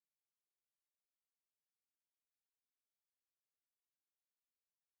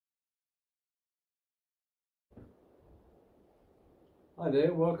Hi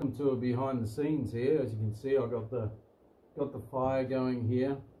there, welcome to a behind the scenes here. As you can see, I've got the fire going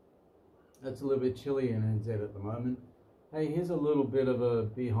here. It's a little bit chilly in NZ at the moment. Hey, here's a little bit of a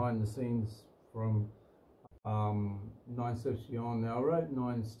behind the scenes from 9 Steps Beyond. Now, I wrote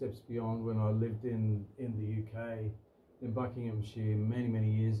 9 Steps Beyond when I lived in the UK, in Buckinghamshire,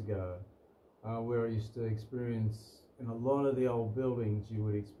 many years ago, where I used to experience, in a lot of the old buildings, you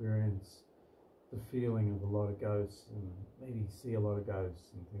would experience the feeling of a lot of ghosts and maybe see a lot of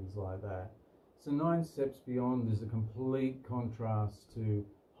ghosts and things like that. So 9 Steps Beyond is a complete contrast to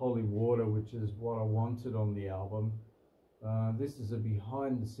Holy Water, which is what I wanted on the album. This is a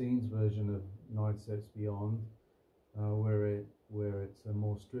behind the scenes version of 9 Steps Beyond, where it's a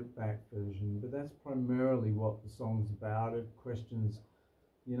more stripped back version, but that's primarily what the song's about. It questions,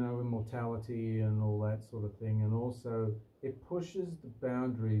 you know, immortality and all that sort of thing, and also it pushes the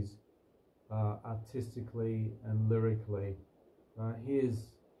boundaries artistically and lyrically.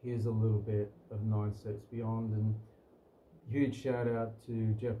 Here's a little bit of 9 Steps Beyond, and huge shout out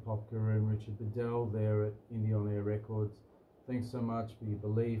to Jeff Popker and Richard Bedell there at Indie On Air Records. Thanks so much for your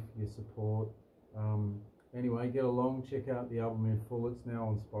belief, your support. Anyway, get along, check out the album in full. It's now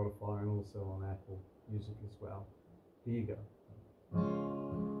on Spotify and also on Apple Music as well. Here you go.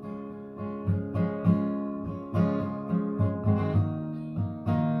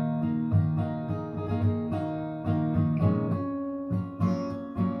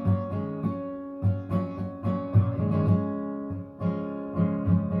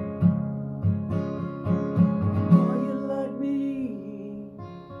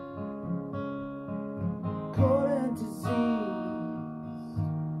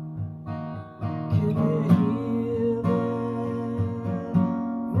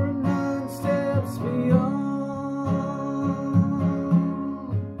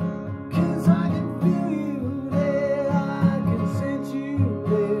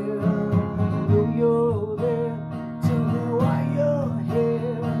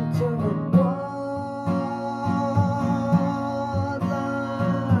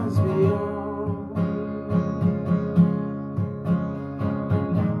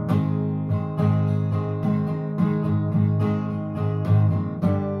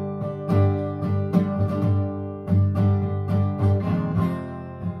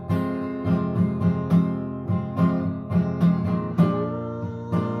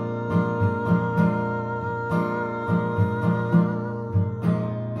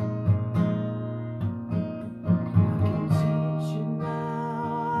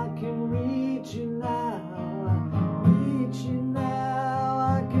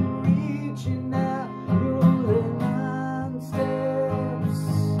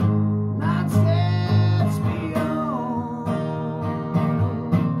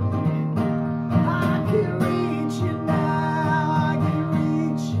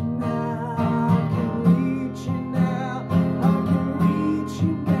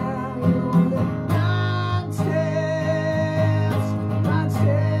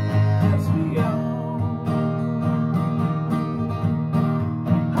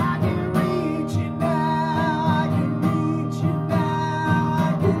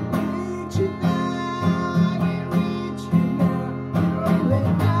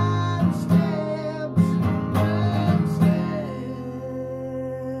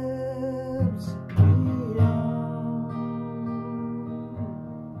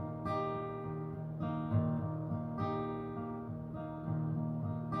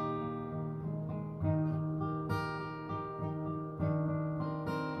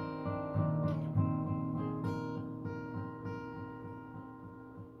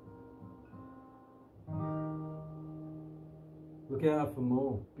 Look out for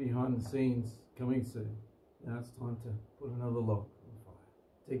more behind the scenes coming soon. Now it's time to put another log on the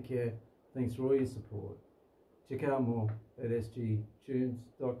fire. Take care. Thanks for all your support. Check out more at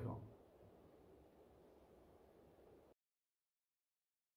sgtunes.com.